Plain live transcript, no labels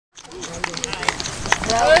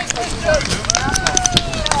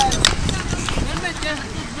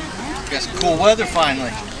Cool weather finally.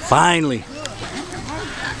 Finally.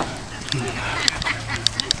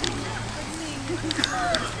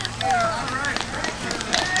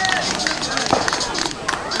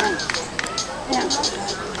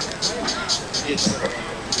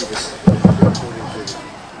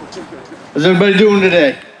 How's everybody doing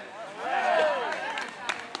today?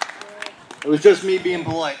 It was just me being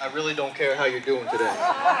polite. I really don't care how you're doing today.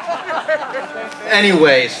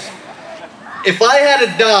 Anyways, if I had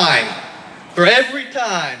a dime for every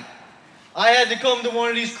time I had to come to one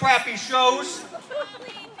of these crappy shows,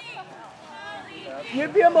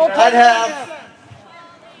 I'd have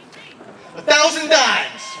 1,000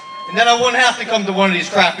 dimes, and then I wouldn't have to come to one of these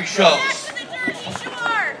crappy shows.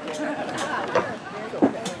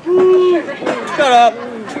 Shut up.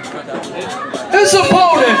 His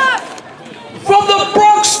opponent from the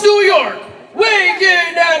Bronx, New York, weighing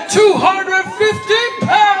in at 250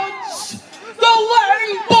 pounds, the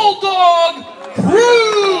Latin Bulldog,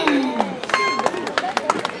 Kruz.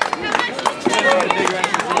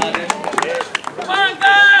 Come on,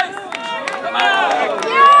 guys! Come on!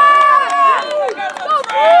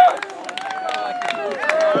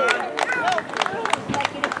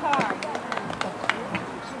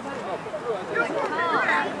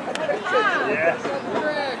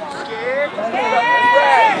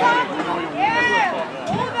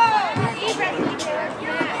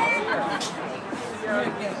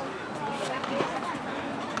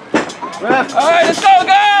 Ref. All right, let's go,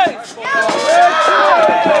 guys!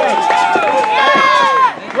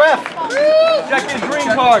 Ref, check his green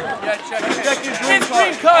card. Yeah, check his His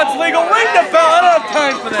green card's legal. Ring the bell. I don't have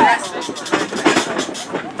time for this.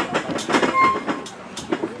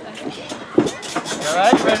 All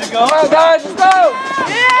right, ready to go? All right, guys, let's go!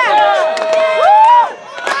 Yeah!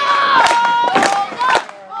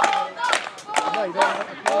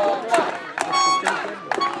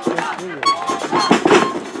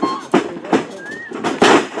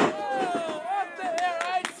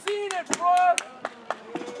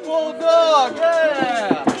 Bulldog,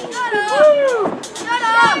 yeah! Shut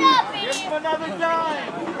up! Give him another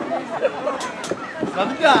dime!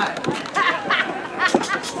 Another dime!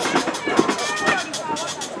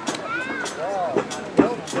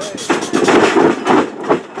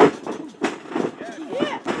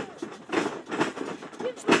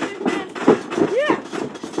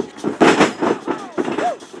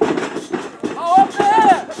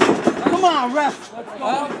 Come on, ref! Let's go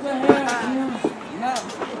up the hair.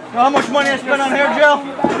 You know how much money I spent on hair gel?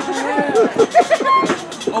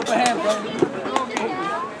 Open hand, bro.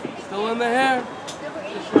 Still in the hair.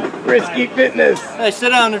 Risky fitness. Hey, sit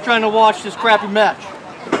down. They're trying to watch this crappy match.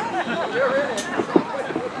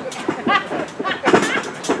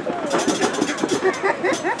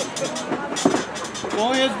 It's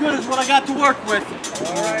only as good as what I got to work with.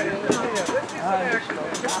 All right.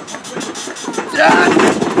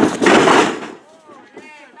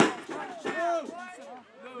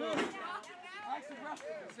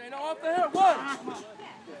 Say no off the hair. One.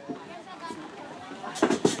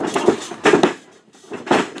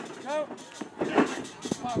 Go.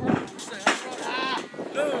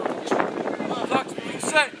 No. Lux, what do you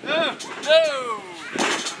say? No. No.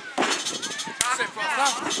 Say cross,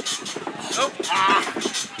 huh? Nope.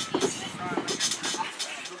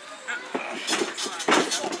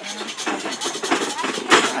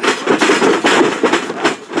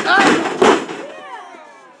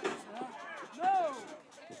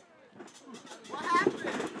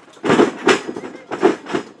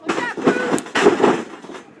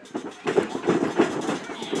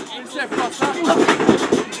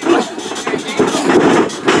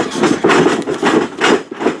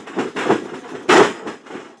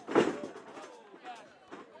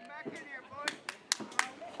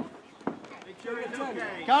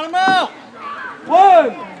 Count them out!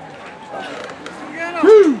 1,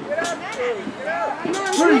 2,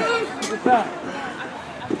 3,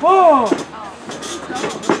 4,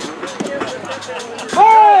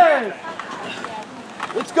 5.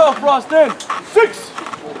 Let's go, Frostin. 6,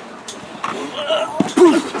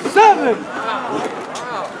 7,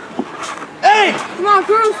 8. Come on,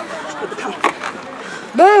 Kruz.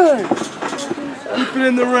 9. Keep it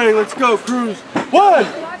in the ring. Let's go, Kruz. 1.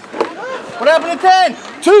 What happened to 10?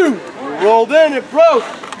 2. Rolled in. It broke.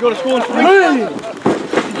 Go to school in 3. 3.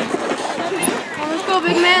 Let's go,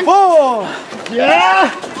 big man. 4. Yeah!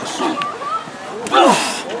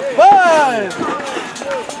 5.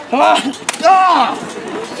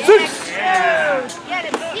 6.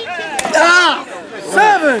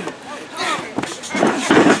 7.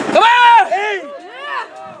 Come on! 8.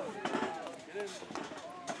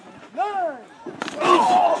 9.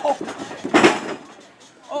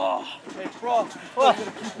 Oh. Bro, What? I'm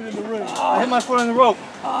gonna keep it in the ring. I hit my foot on the rope.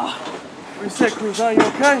 What do you say, Kruz? Are you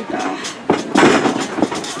okay? What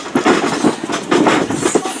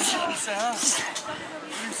do you say, huh?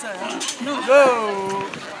 What do you say, huh? No. No.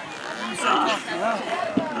 What do you say, Kristian, huh?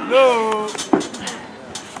 No.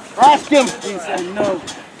 Ask him. He said no. What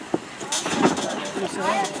do you say,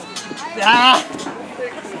 huh? Ah.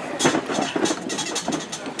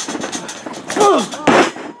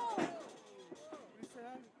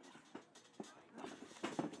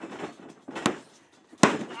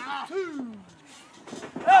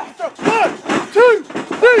 After 1, 2,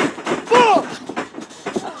 3, 4.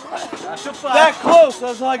 That's your That 5. close,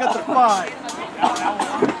 that's how I got the 5.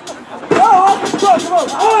 Oh, let's go, come on.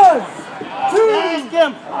 1, 2, Ask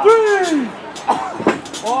him. 3.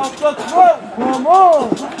 Off the throat, come on.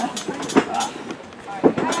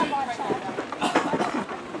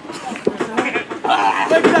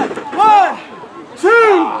 Take that. 1, 2,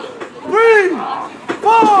 3,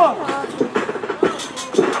 4.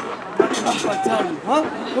 I tell you, huh?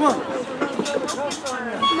 Come on.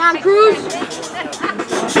 Come on, Kruz.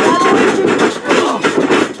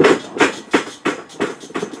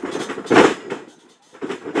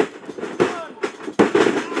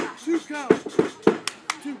 2 count.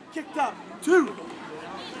 2 kicked up. 2.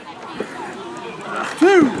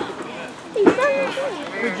 2.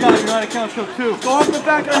 Good job. You know how to count till 2. Go off the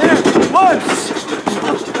back of the hair. 1.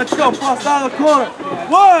 Let's go. Cross out of the corner.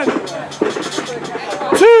 1,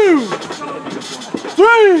 2, 3.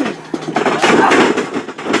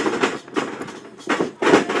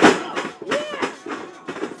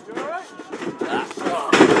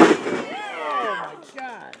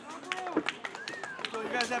 So you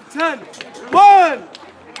guys have 10. 1,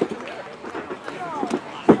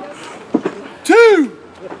 2,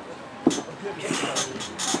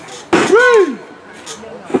 3,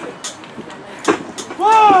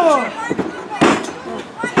 4,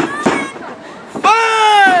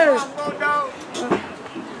 5,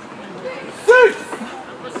 6,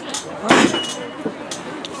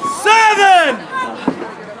 7,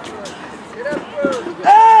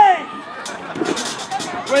 8.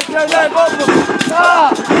 Right there, both of them.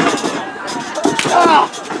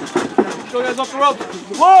 Go guys off the rope.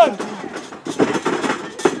 1.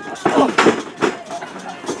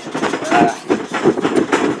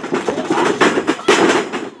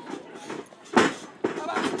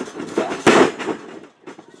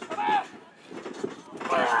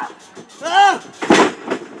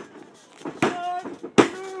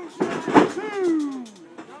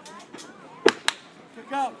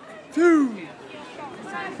 Kick out. 2.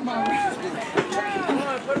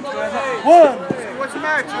 1. What's the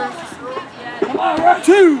matter?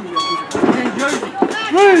 2.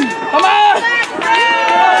 3. Come on!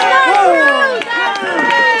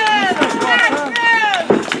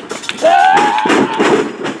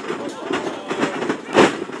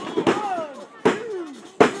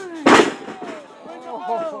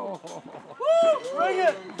 4. Bring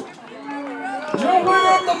it. Your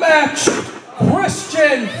winner of the match,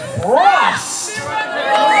 Kristian Kruz.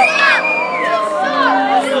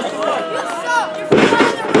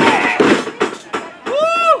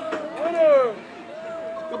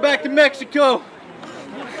 Go back to Mexico.